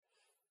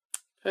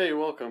Hey,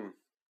 welcome.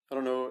 I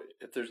don't know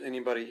if there's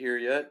anybody here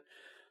yet,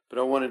 but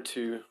I wanted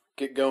to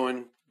get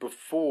going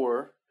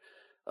before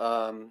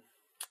um,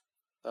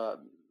 uh,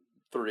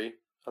 3.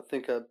 I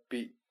think I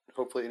beat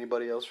hopefully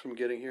anybody else from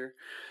getting here.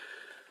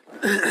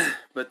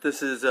 But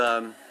this is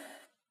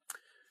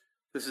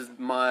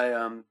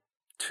my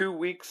 2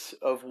 weeks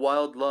of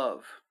wild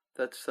love.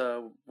 That's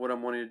what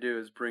I'm wanting to do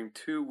is bring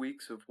 2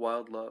 weeks of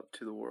wild love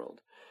to the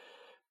world.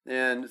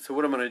 And so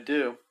what I'm going to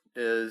do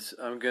is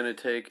I'm going to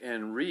take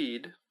and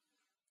read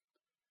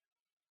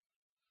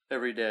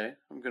every day.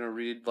 I'm going to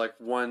read like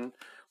one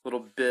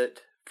little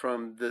bit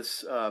from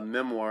this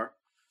memoir.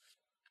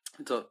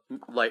 It's a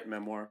light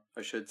memoir,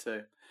 I should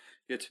say.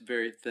 It's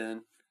very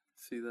thin.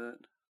 See that?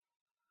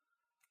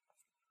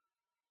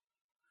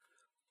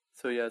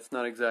 So yeah, it's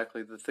not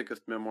exactly the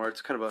thickest memoir.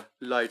 It's kind of a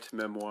light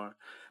memoir.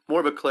 More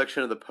of a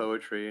collection of the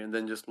poetry and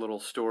then just little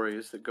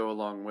stories that go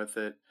along with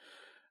it.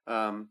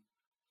 Um,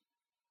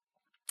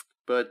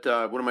 but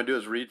what I'm going to do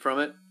is read from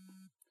it.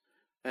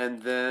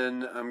 And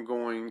then I'm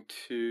going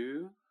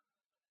to...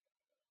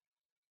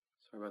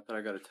 Sorry about that,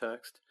 I got a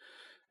text.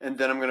 And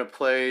then I'm going to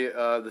play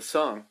the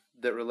song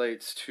that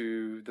relates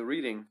to the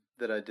reading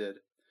that I did.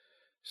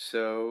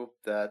 So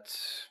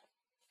that's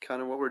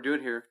kind of what we're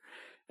doing here.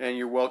 And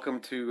you're welcome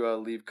to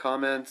leave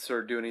comments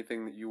or do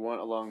anything that you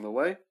want along the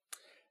way.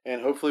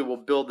 And hopefully we'll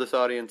build this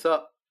audience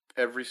up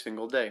every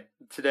single day.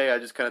 Today I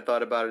just kind of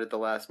thought about it at the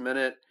last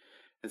minute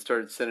and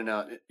started sending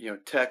out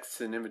texts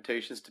and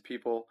invitations to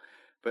people.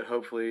 But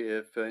hopefully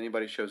if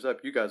anybody shows up,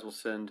 you guys will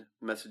send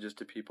messages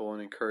to people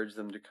and encourage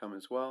them to come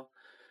as well.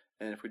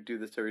 And if we do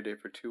this every day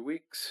for 2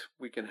 weeks,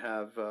 we can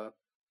have a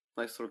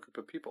nice little group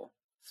of people,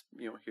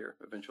 here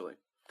eventually.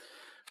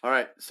 All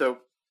right, so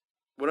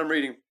what I'm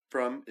reading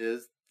from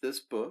is this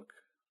book.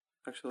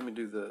 Actually, let me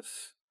do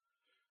this.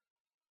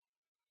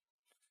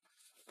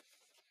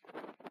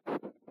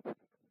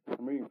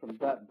 I'm reading from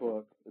that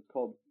book. It's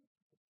called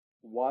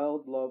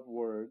Wild Love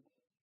Words,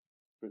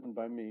 written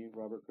by me,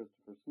 Robert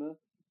Christopher Smith.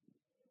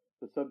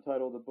 The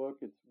subtitle of the book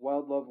is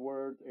Wild Love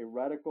Words, a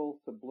radical,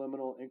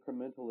 subliminal,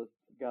 incrementalist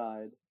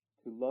guide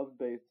to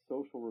love-based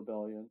social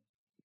rebellion,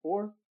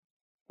 or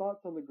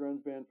thoughts on the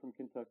grunge band from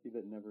Kentucky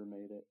that never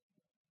made it.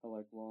 I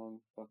like long,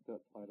 fucked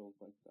up titles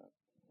like that.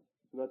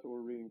 So that's what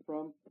we're reading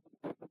from.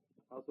 I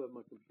also have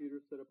my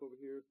computer set up over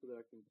here so that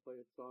I can play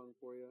a song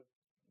for you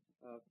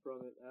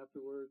from it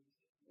afterwards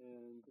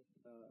and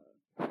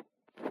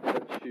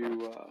let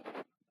you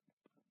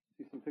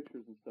see some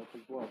pictures and stuff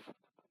as well.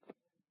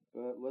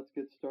 But let's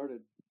get started.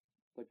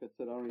 Like I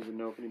said, I don't even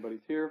know if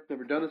anybody's here.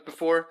 Never done this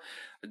before.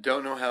 I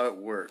don't know how it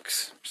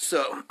works.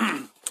 So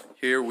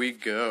here we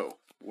go.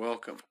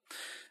 Welcome.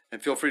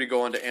 And feel free to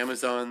go on to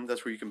Amazon.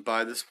 That's where you can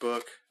buy this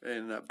book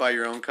and buy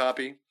your own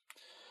copy.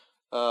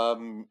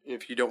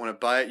 If you don't want to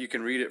buy it, you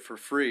can read it for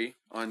free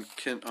on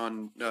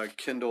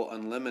Kindle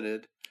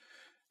Unlimited.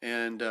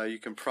 And you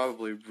can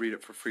probably read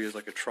it for free as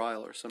like a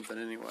trial or something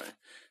anyway.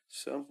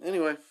 So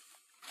anyway,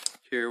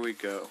 here we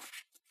go.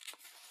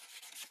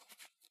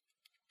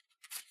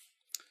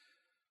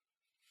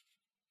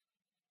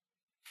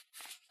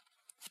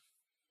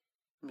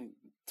 Let me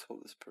tell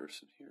this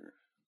person here.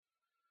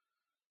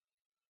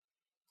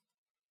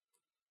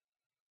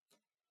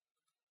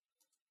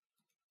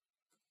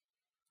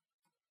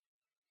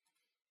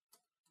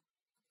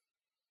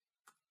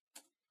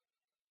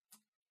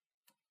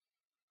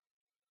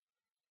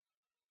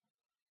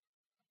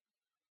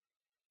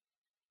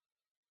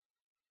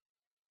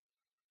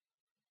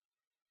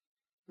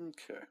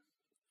 Okay.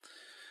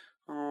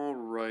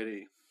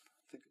 Alrighty.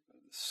 Think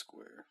about this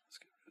square. Let's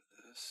get rid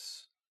of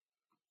this.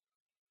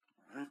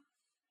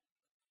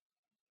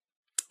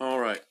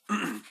 Alright.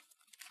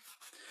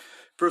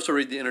 First I'll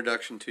read the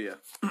introduction to you.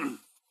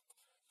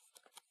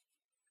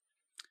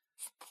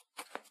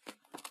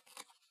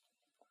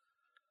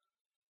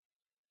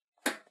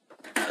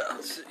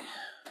 Let's see.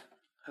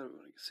 How do we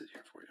want to sit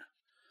here for you?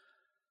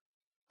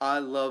 I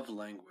love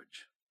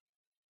language.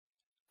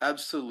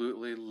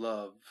 Absolutely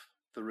love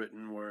the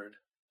written word.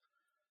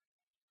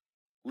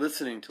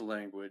 Listening to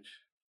language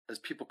as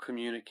people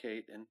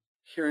communicate and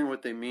hearing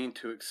what they mean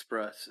to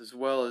express, as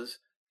well as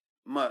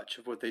much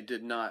of what they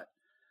did not,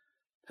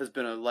 has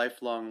been a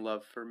lifelong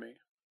love for me.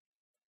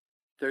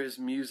 There is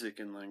music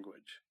in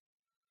language.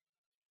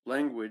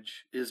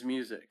 Language is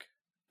music,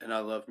 and I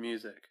love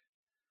music.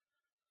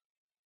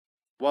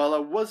 While I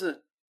wasn't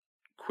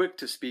quick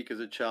to speak as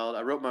a child,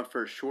 I wrote my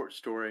first short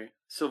story,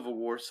 Civil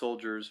War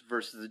Soldiers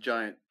versus the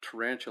Giant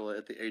Tarantula,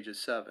 at the age of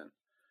 7.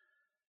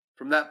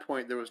 From that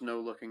point, there was no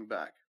looking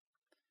back.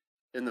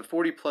 In the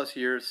 40-plus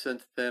years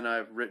since then,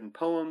 I've written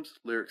poems,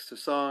 lyrics to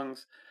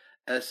songs,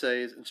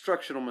 essays,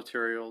 instructional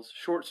materials,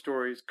 short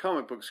stories,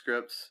 comic book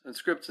scripts and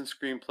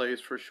screenplays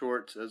for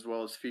shorts as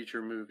well as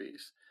feature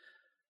movies.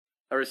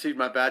 I received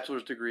my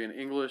bachelor's degree in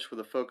English with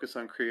a focus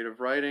on creative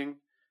writing.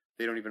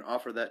 They don't even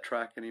offer that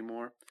track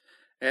anymore.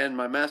 And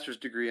my master's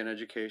degree in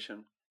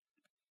education.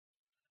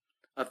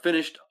 I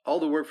finished all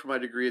the work for my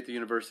degree at the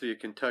University of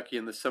Kentucky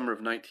in the summer of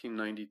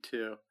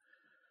 1992.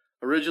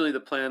 Originally, the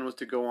plan was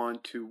to go on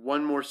to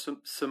one more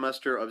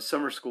semester of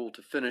summer school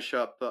to finish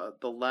up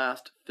the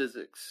last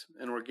physics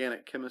and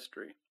organic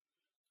chemistry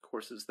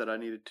courses that I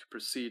needed to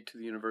proceed to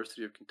the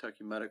University of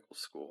Kentucky Medical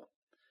School.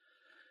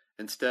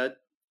 Instead,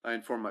 I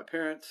informed my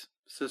parents,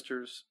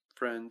 sisters,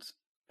 friends,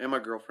 and my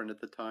girlfriend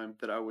at the time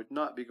that I would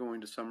not be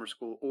going to summer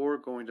school or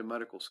going to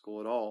medical school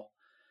at all,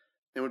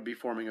 and would be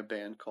forming a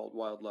band called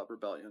Wild Love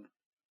Rebellion.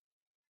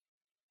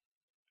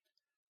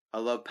 I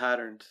love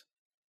patterns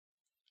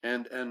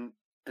and an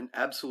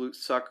absolute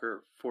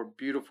sucker for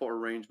beautiful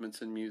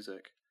arrangements in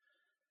music,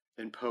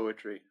 in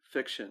poetry,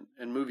 fiction,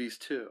 and movies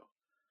too.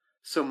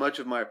 So much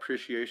of my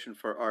appreciation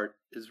for art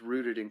is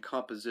rooted in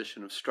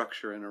composition of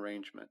structure and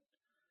arrangement.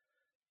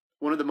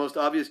 One of the most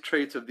obvious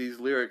traits of these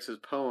lyrics as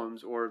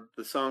poems, or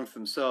the songs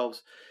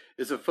themselves,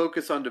 is a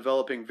focus on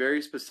developing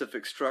very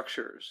specific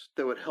structures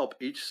that would help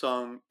each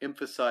song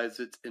emphasize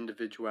its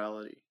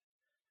individuality.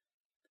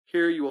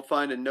 Here you will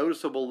find a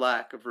noticeable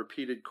lack of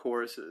repeated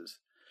choruses,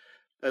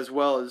 as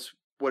well as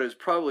what is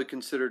probably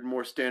considered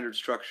more standard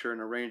structure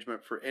and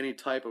arrangement for any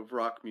type of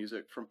rock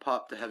music, from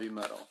pop to heavy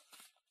metal.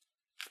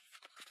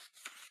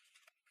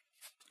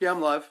 Yeah,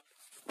 I'm live.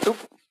 Oop.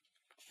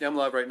 Yeah, I'm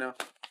live right now.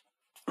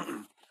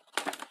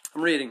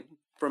 I'm reading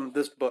from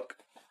this book.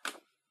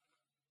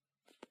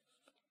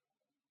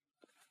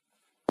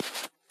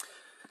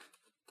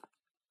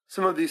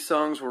 Some of these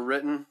songs were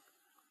written,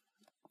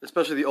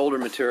 especially the older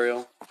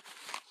material,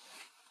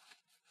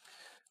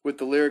 with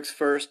the lyrics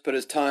first, but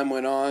as time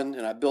went on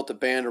and I built a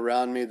band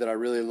around me that I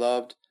really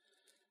loved,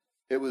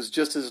 it was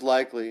just as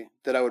likely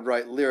that I would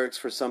write lyrics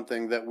for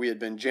something that we had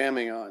been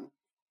jamming on,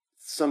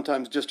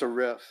 sometimes just a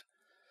riff,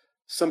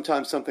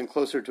 sometimes something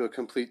closer to a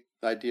complete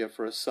idea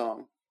for a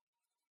song.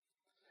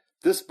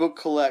 This book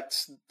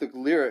collects the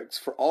lyrics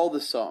for all the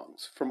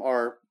songs from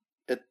our,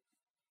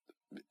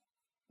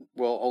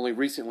 only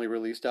recently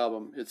released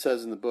album. It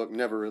says in the book,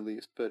 never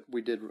released, but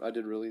I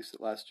did release it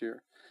last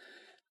year.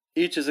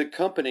 Each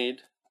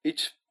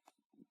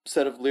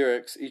set of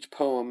lyrics, each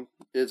poem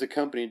is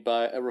accompanied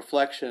by a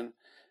reflection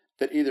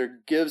that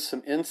either gives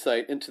some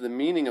insight into the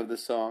meaning of the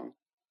song,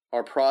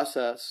 our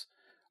process,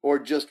 or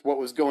just what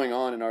was going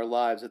on in our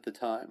lives at the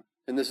time.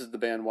 And this is the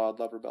band Wild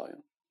Love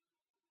Rebellion.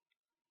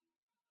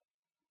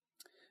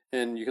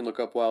 And you can look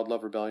up Wild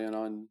Love Rebellion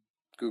on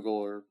Google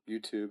or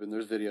YouTube, and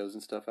there's videos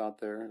and stuff out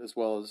there, as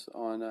well as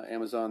on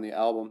Amazon. The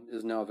album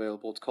is now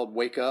available. It's called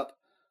Wake Up,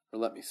 or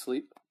Let Me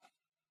Sleep.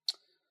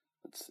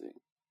 Let's see.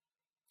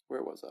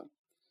 Where was I?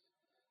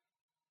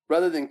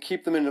 Rather than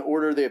keep them in the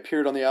order they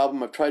appeared on the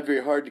album, I've tried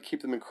very hard to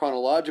keep them in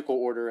chronological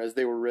order as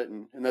they were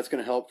written, and that's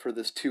going to help for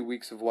this 2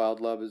 weeks of Wild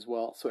Love as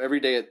well. So every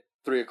day at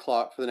 3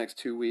 o'clock for the next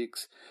 2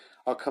 weeks,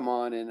 I'll come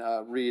on and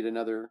read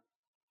another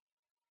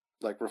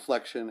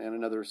reflection and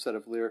another set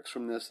of lyrics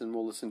from this, and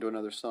we'll listen to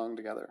another song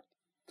together.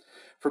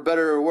 For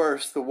better or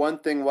worse, the one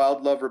thing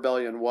Wild Love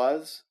Rebellion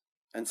was,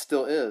 and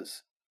still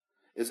is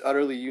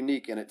utterly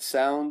unique in its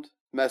sound,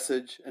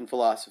 message, and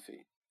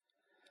philosophy.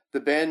 The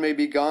band may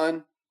be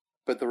gone,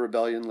 but the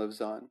rebellion lives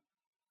on.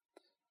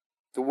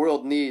 The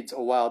world needs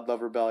a Wild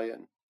Love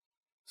Rebellion.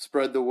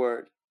 Spread the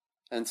word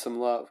and some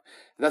love.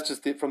 And that's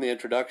just from the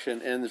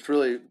introduction, and this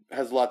really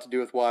has a lot to do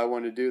with why I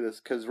wanted to do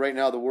this, because right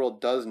now the world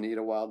does need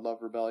a Wild Love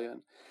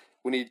Rebellion.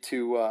 We need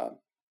to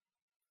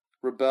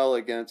rebel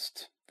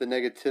against the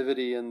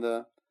negativity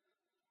and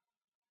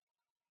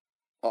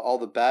all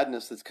the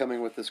badness that's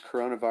coming with this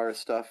coronavirus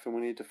stuff, and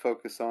we need to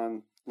focus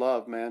on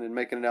love, man, and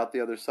making it out the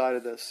other side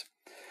of this.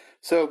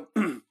 So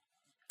it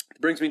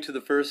brings me to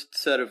the first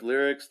set of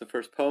lyrics, the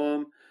first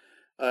poem.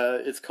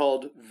 It's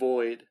called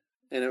Void,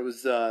 and it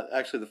was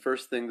actually the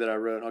first thing that I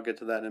wrote, and I'll get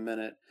to that in a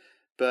minute.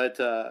 But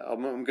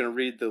I'm going to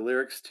read the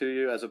lyrics to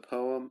you as a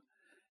poem,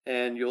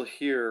 and you'll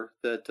hear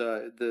that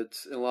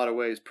that's in a lot of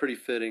ways pretty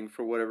fitting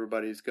for what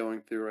everybody's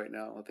going through right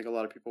now. I think a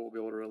lot of people will be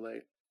able to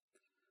relate.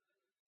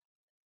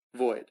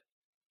 Void.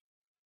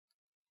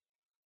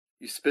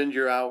 You spend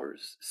your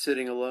hours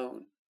sitting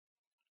alone.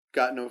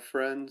 Got no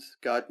friends,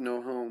 got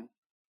no home.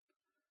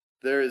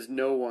 There is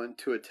no one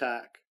to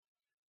attack.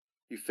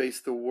 You face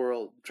the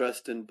world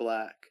dressed in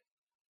black.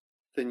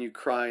 Then you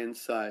cry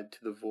inside to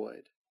the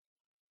void.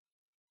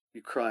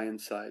 You cry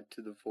inside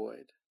to the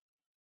void.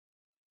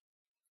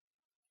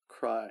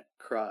 Cry,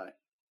 cry,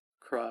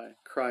 cry,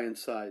 cry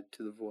inside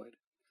to the void.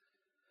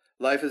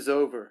 Life is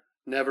over,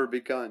 never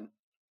begun.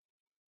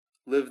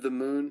 Live the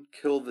moon,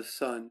 kill the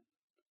sun.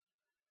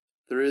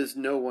 There is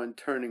no one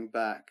turning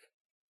back.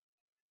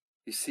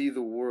 You see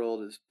the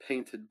world is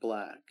painted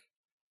black.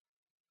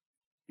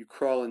 You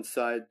crawl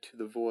inside to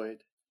the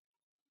void.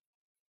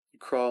 You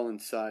crawl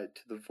inside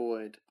to the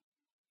void.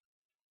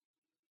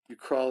 You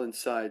crawl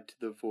inside to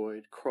the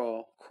void.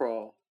 Crawl,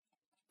 crawl,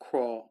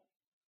 crawl,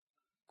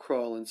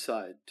 crawl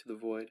inside to the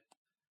void.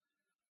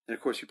 And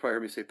of course you probably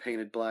heard me say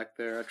painted black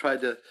there. I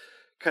tried to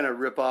kind of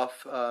rip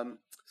off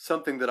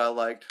something that I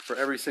liked for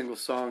every single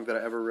song that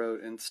I ever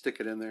wrote and stick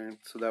it in there. And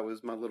so that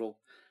was my little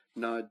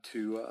nod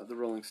to the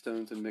Rolling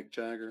Stones and Mick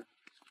Jagger.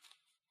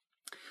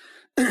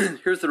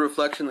 Here's the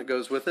reflection that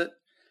goes with it,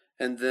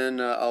 and then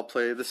I'll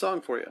play the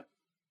song for you.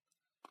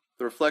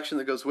 The reflection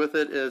that goes with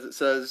it is, it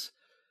says,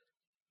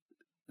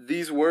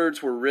 these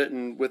words were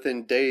written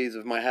within days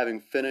of my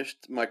having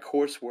finished my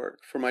coursework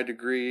for my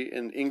degree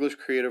in English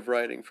Creative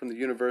Writing from the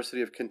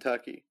University of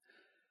Kentucky.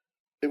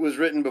 It was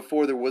written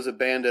before there was a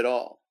band at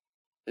all.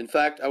 In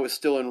fact, I was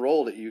still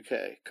enrolled at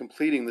UK,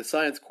 completing the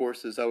science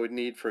courses I would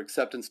need for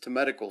acceptance to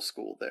medical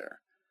school there.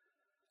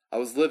 I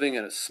was living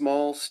in a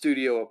small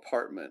studio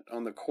apartment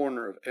on the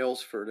corner of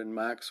Aylesford and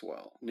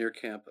Maxwell, near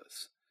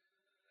campus.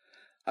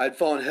 I had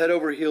fallen head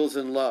over heels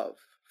in love,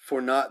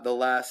 for not the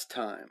last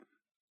time.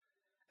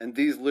 And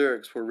these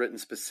lyrics were written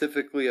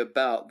specifically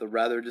about the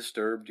rather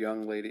disturbed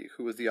young lady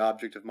who was the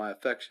object of my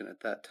affection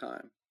at that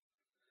time.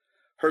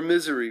 Her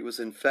misery was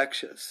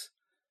infectious,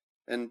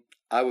 and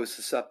I was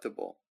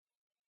susceptible.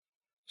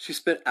 She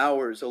spent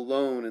hours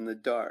alone in the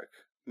dark,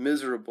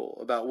 miserable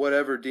about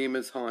whatever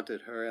demons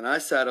haunted her, and I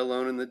sat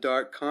alone in the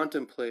dark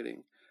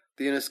contemplating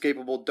the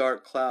inescapable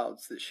dark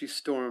clouds that she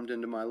stormed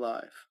into my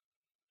life.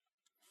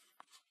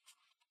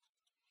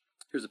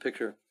 Here's a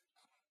picture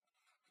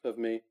of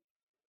me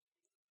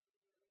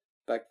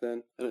back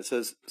then, and it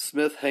says,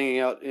 Smith hanging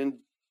out in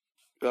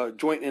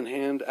joint in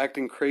hand,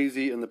 acting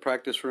crazy in the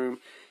practice room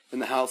in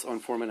the house on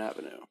Foreman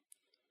Avenue.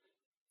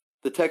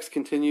 The text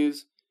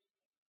continues,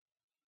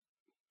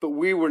 but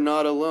we were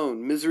not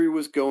alone. Misery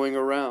was going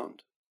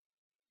around.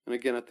 And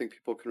again, I think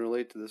people can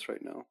relate to this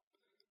right now.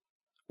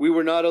 We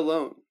were not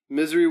alone.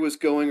 Misery was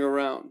going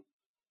around.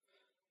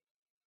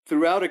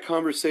 Throughout a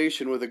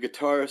conversation with a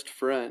guitarist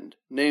friend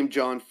named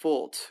John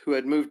Fultz, who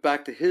had moved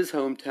back to his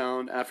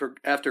hometown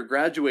after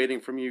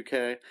graduating from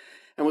UK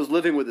and was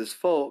living with his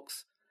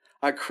folks,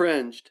 I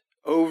cringed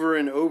over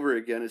and over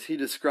again as he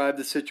described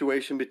the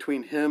situation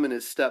between him and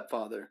his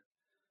stepfather.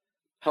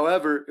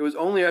 However, it was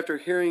only after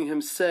hearing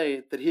him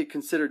say that he had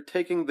considered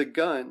taking the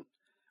gun,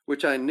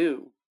 which I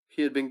knew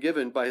he had been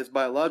given by his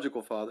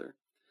biological father,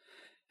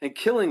 and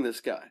killing this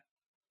guy,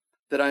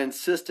 that I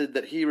insisted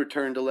that he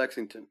return to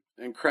Lexington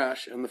and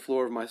crash on the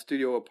floor of my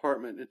studio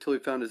apartment until he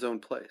found his own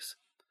place.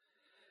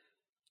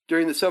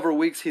 During the several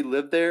weeks he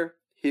lived there,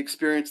 he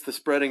experienced the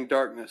spreading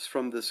darkness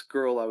from this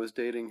girl I was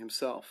dating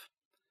himself.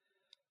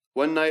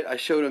 One night I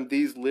showed him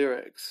these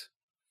lyrics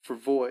for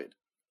Void,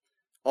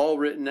 all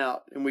written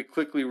out, and we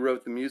quickly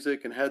wrote the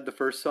music and had the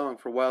first song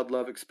for Wild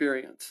Love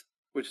Experience,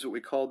 which is what we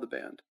called the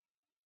band,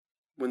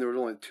 when there were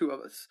only two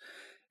of us,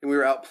 and we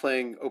were out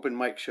playing open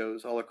mic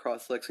shows all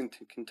across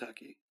Lexington,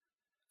 Kentucky.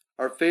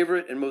 Our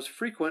favorite and most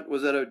frequent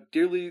was at a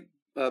dearly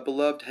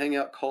beloved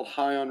hangout called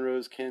High on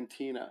Rose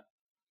Cantina.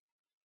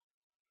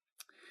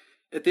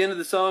 At the end of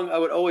the song, I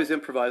would always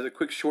improvise a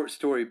quick short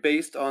story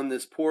based on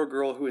this poor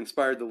girl who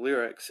inspired the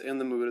lyrics and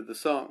the mood of the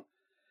song.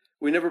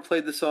 We never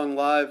played the song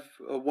live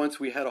once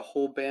we had a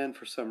whole band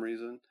for some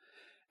reason,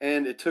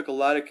 and it took a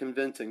lot of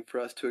convincing for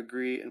us to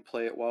agree and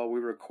play it while we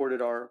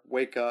recorded our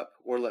Wake Up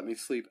or Let Me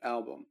Sleep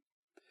album.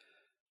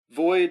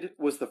 Void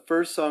was the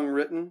first song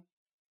written,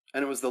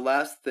 and it was the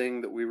last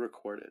thing that we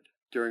recorded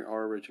during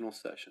our original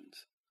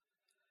sessions.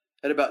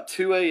 At about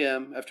 2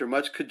 a.m., after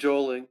much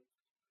cajoling,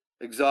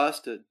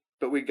 exhausted,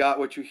 but we got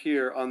what you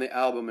hear on the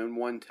album in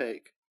one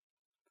take.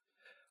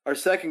 Our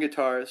second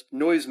guitarist,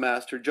 noise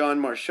master John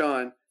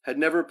Marchand, had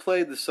never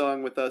played the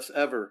song with us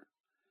ever.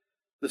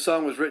 The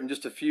song was written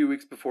just a few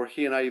weeks before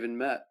he and I even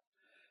met.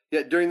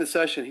 Yet during the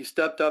session, he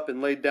stepped up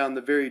and laid down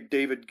the very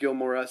David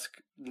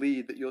Gilmour-esque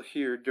lead that you'll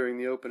hear during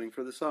the opening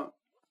for the song.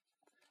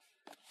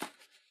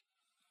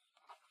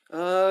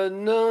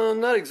 No,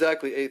 not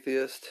exactly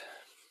atheist.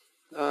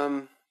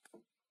 I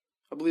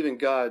believe in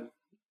God.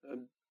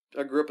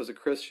 I grew up as a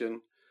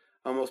Christian.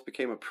 I almost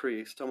became a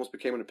priest. I almost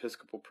became an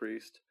Episcopal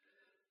priest.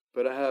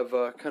 But I have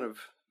kind of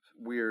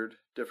weird,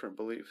 different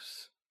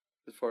beliefs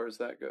as far as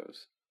that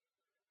goes.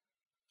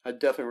 I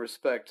definitely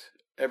respect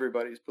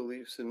everybody's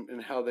beliefs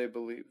and how they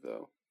believe,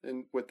 though,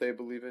 and what they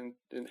believe in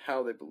and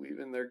how they believe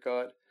in their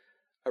God.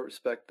 I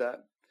respect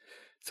that.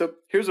 So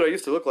here's what I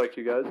used to look like,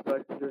 you guys,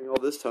 back during all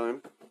this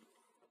time.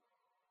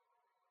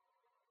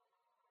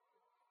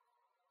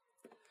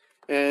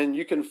 And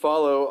you can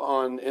follow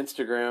on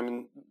Instagram,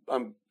 and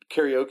I'm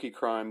Karaoke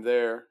Crime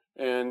there.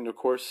 And, of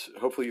course,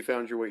 hopefully you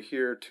found your way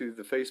here to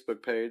the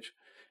Facebook page,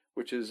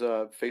 which is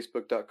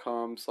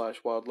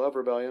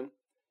facebook.com/wildloverebellion.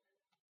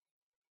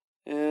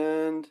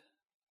 And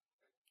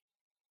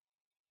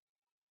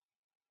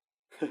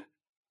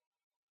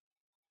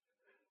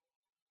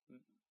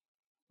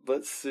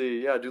let's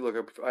see. Yeah, I do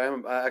look. I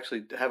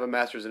actually have a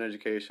master's in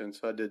education,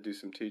 so I did do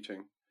some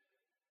teaching.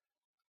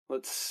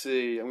 Let's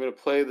see. I'm going to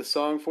play the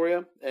song for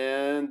you,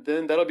 and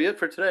then that'll be it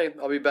for today.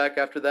 I'll be back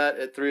after that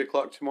at 3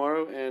 o'clock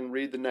tomorrow and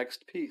read the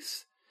next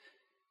piece.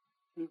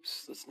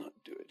 Oops, let's not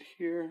do it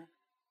here.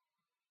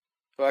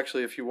 Oh,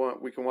 actually, if you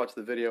want, we can watch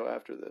the video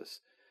after this.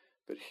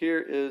 But here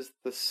is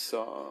the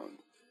song.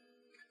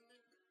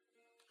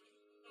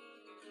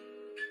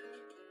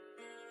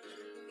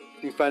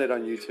 You can find it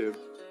on YouTube.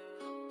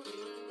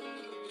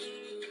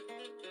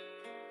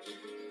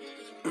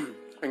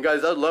 And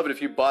guys, I'd love it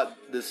if you bought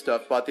this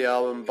stuff, bought the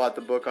album, bought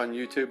the book on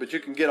YouTube, but you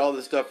can get all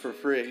this stuff for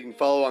free. You can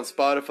follow on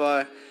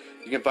Spotify,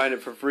 You can find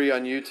it for free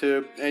on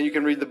YouTube, and you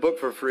can read the book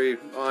for free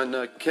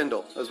on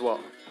Kindle as well.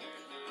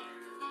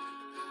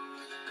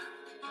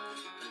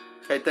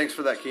 Hey, thanks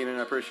for that, Keenan.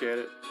 I appreciate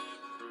it.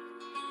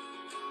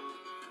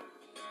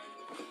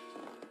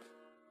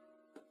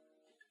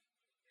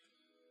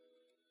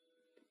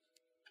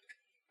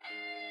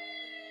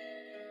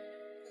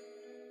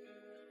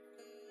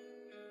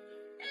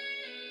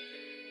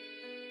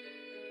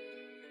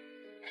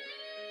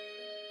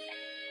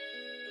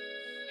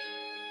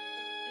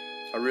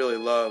 I really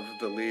love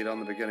the lead on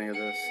the beginning of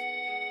this.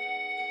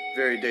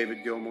 Very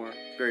David Gilmour,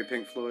 very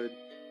Pink Floyd.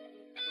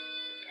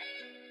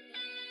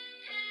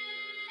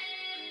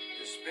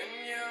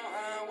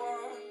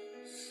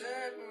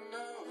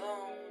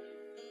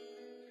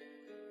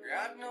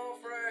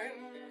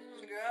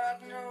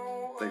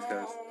 Thanks,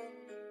 guys.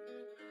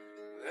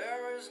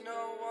 There is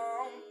no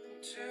one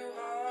to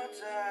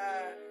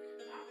attack.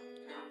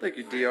 Thank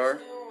you, DR.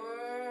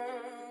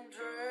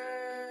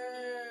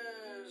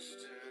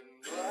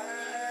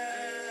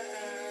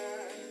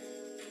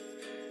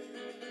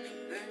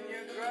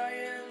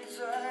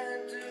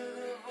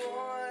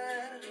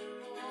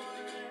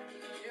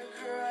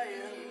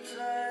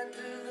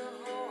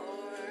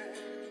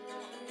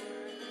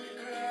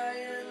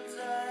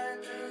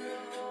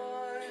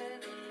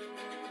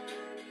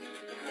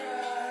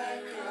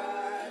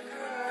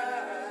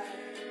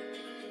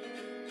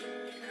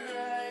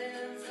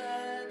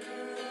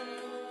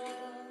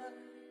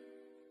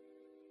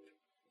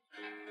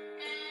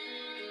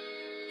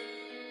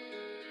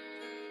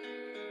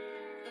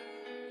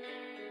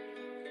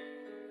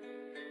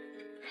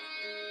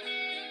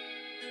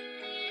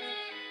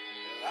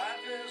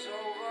 Is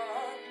over,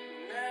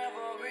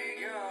 never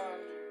begun.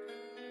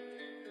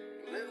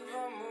 Live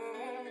the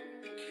moon,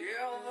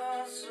 kill the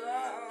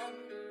sun.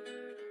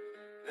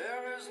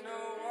 There is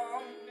no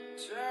one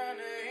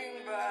turning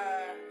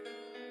back.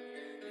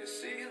 You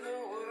see the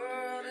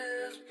world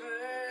is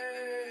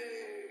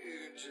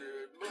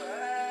painted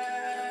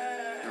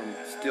black.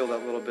 I'll steal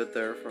that little bit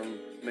there from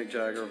Mick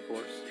Jagger, of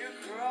course. You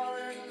crawl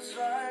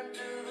inside to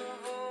the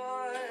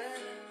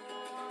void.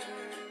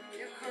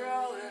 You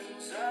crawl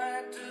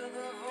inside to the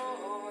void.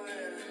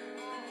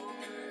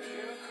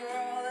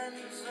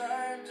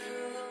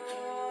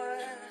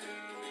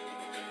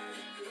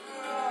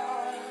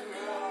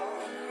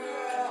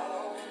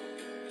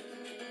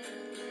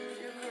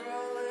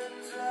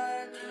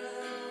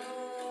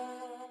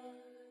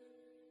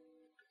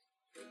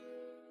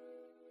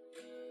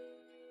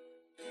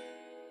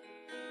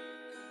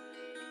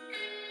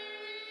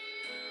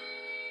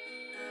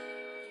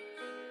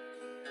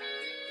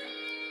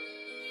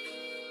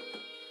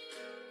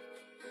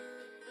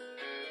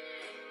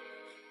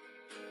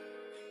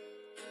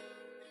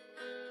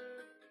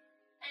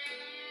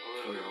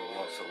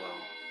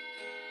 Alone.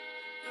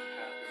 The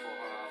path before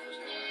her offers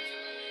no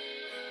answer.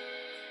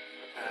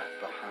 The path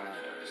behind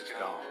her is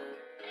gone.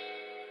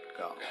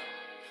 Gone.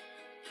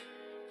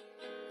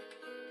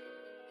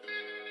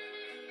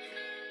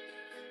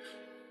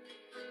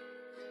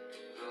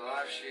 The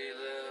life she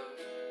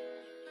lived,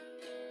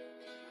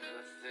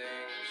 the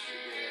things she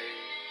gave,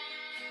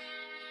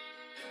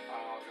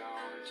 all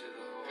gone into the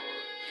void.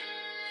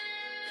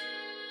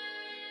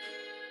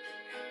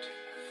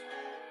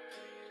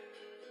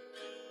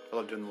 I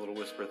love doing the little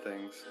whisper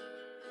things.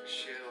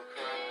 She'll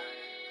cry,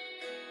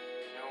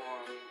 no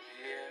one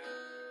here.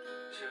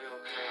 She'll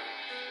cry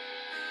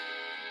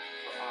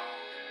for all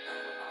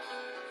of our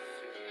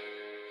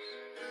fears.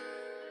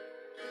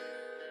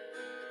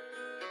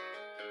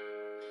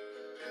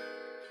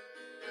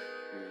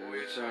 We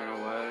turn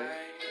away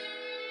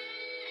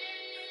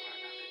for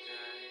another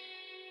day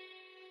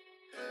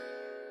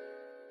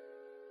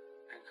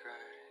and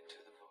cry into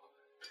the void.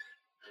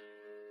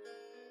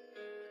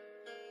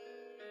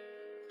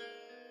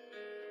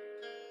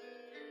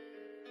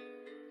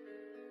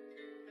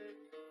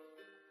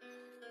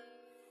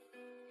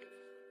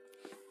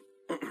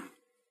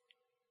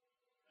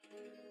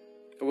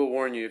 I will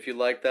warn you, if you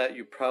like that,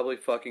 you probably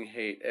fucking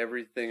hate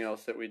everything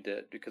else that we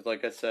did. Because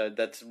like I said,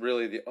 that's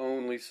really the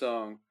only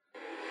song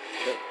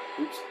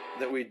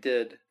that we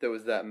did that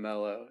was that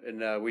mellow.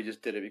 And we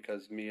just did it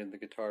because me and the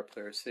guitar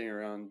player sitting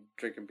around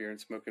drinking beer and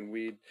smoking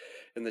weed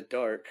in the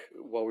dark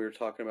while we were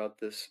talking about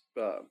this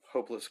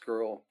hopeless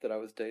girl that I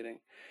was dating.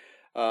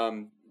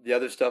 The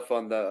other stuff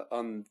on the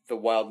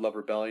Wild Love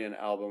Rebellion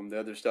album, the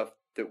other stuff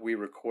that we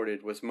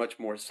recorded was much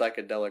more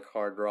psychedelic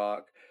hard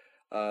rock.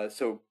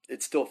 So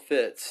it still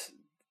fits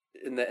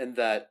in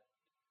that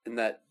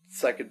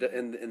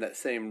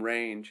same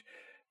range,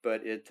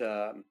 but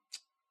the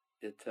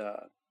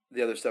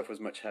other stuff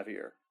was much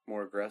heavier,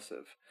 more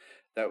aggressive.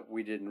 That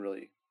we didn't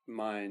really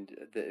mind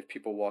that if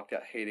people walked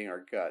out hating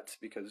our guts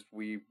because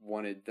we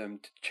wanted them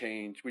to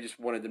change. We just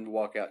wanted them to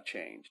walk out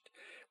changed.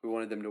 We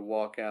wanted them to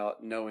walk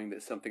out knowing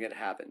that something had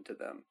happened to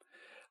them.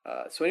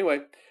 So anyway,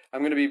 I'm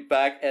going to be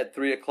back at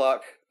 3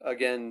 o'clock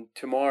again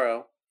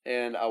tomorrow,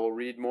 and I will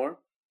read more.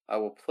 I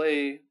will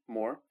play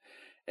more.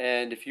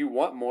 And if you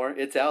want more,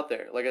 it's out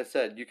there. Like I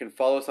said, you can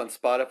follow us on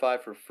Spotify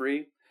for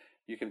free.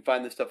 You can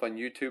find this stuff on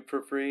YouTube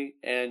for free,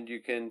 and you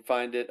can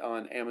find it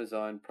on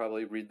Amazon.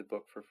 Probably read the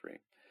book for free.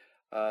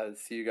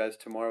 See you guys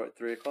tomorrow at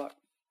 3 o'clock.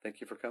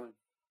 Thank you for coming.